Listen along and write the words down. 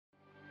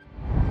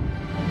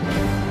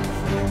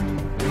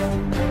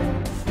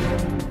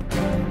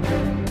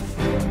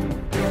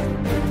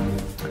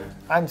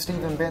I'm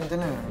Stephen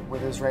Ben-Danoon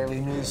with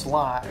Israeli News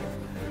Live.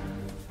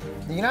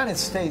 The United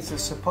States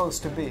is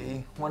supposed to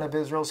be one of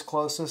Israel's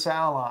closest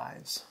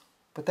allies,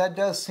 but that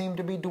does seem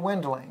to be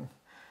dwindling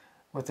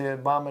with the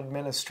Obama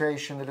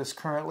administration that is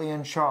currently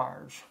in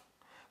charge.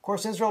 Of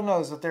course, Israel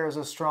knows that there is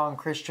a strong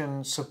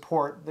Christian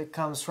support that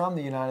comes from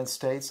the United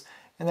States,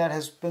 and that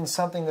has been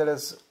something that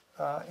has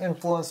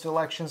influenced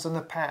elections in the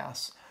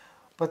past.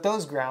 But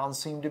those grounds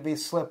seem to be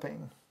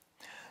slipping.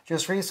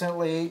 Just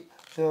recently,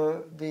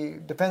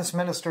 the Defense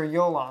Minister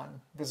Yolan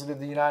visited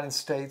the United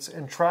States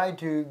and tried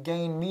to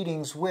gain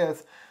meetings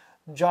with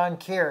John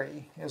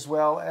Kerry, as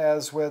well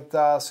as with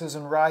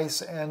Susan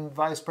Rice and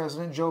Vice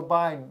President Joe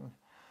Biden.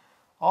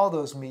 All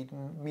those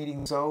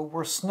meetings, though,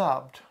 were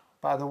snubbed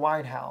by the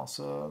White House.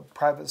 A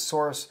private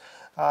source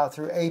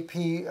through AP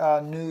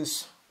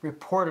News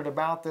reported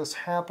about this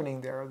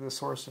happening there. The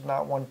source did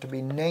not want to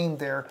be named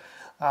there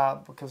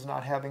because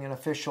not having an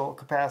official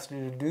capacity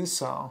to do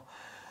so.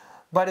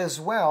 But as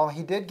well,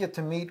 he did get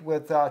to meet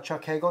with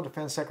Chuck Hagel,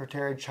 Defense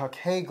Secretary Chuck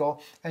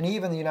Hagel, and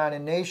even the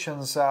United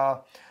Nations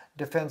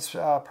defense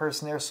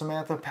person there,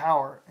 Samantha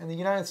Power. And the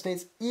United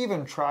States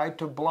even tried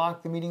to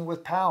block the meeting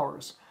with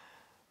Powers.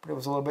 But it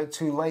was a little bit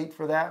too late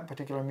for that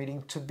particular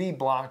meeting to be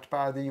blocked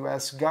by the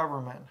U.S.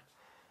 government.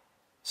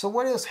 So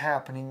what is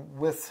happening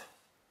with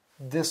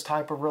this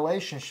type of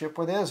relationship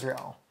with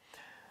Israel?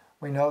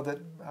 We know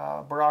that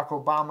Barack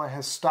Obama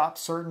has stopped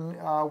certain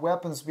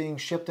weapons being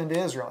shipped into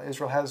Israel.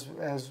 Israel has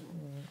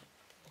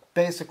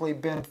basically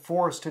been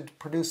forced to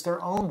produce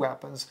their own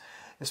weapons,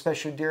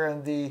 especially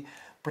during the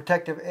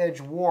Protective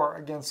Edge War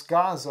against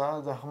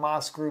Gaza, the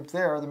Hamas group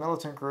there, the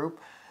militant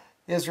group.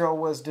 Israel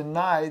was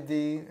denied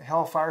the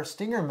Hellfire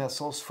Stinger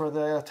missiles for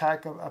the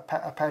attack of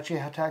Apache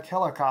attack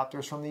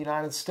helicopters from the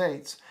United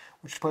States,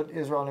 which put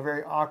Israel in a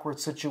very awkward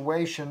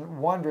situation,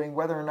 wondering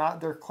whether or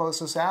not their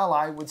closest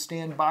ally would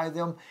stand by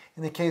them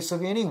in the case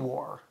of any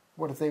war.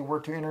 What if they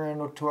were to enter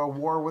into a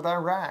war with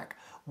Iraq?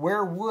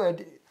 Where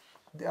would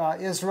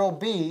Israel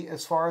be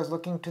as far as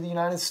looking to the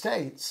United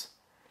States?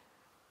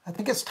 I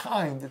think it's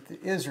time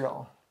that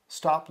Israel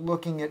stop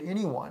looking at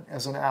anyone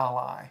as an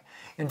ally.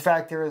 In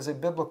fact, there is a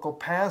biblical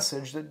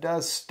passage that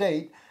does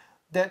state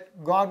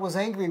that God was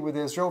angry with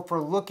Israel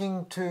for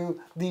looking to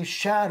the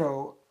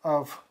shadow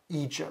of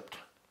Egypt,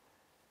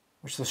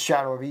 which the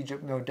shadow of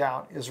Egypt, no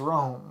doubt, is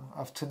Rome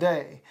of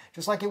today.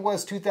 Just like it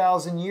was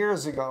 2,000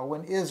 years ago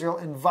when Israel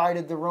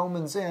invited the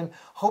Romans in,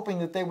 hoping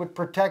that they would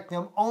protect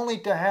them, only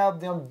to have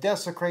them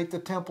desecrate the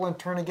temple and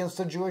turn against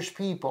the Jewish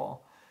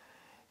people.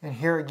 And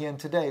here again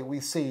today, we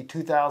see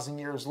 2,000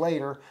 years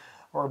later,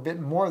 or a bit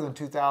more than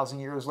 2,000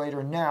 years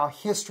later now,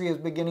 history is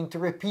beginning to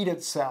repeat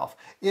itself.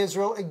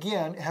 Israel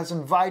again has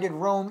invited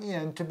Rome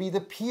in to be the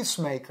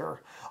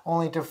peacemaker,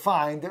 only to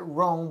find that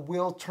Rome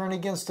will turn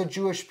against the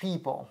Jewish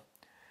people.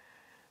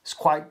 It's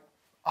quite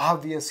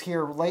obvious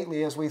here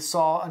lately as we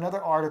saw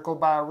another article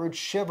by Arud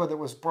Shiva that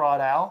was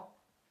brought out.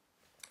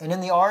 And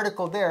in the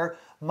article there,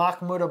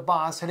 Mahmoud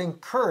Abbas had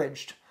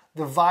encouraged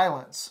the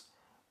violence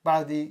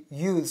by the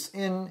youths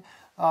in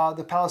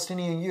the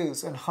Palestinian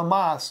youths and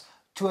Hamas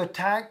to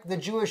attack the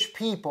Jewish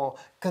people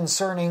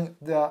concerning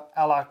the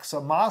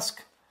Al-Aqsa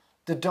Mosque,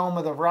 the Dome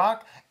of the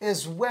Rock,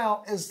 as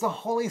well as the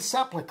Holy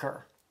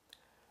Sepulchre.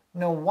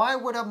 Now, why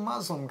would a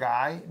Muslim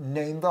guy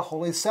name the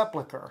Holy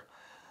Sepulchre,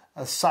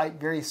 a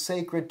site very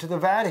sacred to the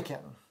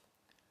Vatican?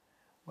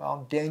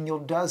 Well, Daniel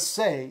does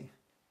say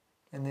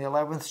in the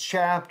 11th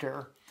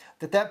chapter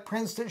that that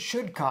prince that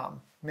should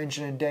come,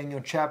 mentioned in Daniel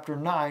chapter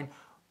 9,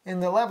 in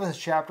the 11th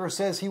chapter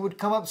says he would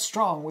come up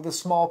strong with a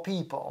small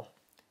people.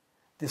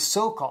 The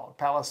so-called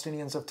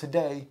Palestinians of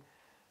today,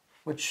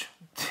 which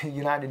the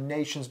United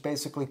Nations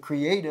basically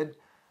created,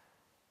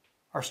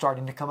 are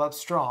starting to come up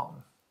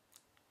strong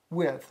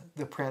with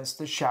the prince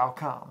that shall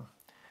come.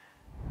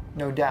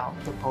 No doubt,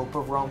 the Pope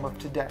of Rome of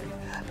today.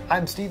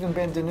 I'm Stephen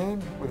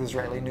Ben-Danoon with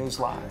Israeli News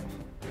Live.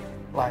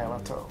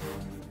 Laila Tov.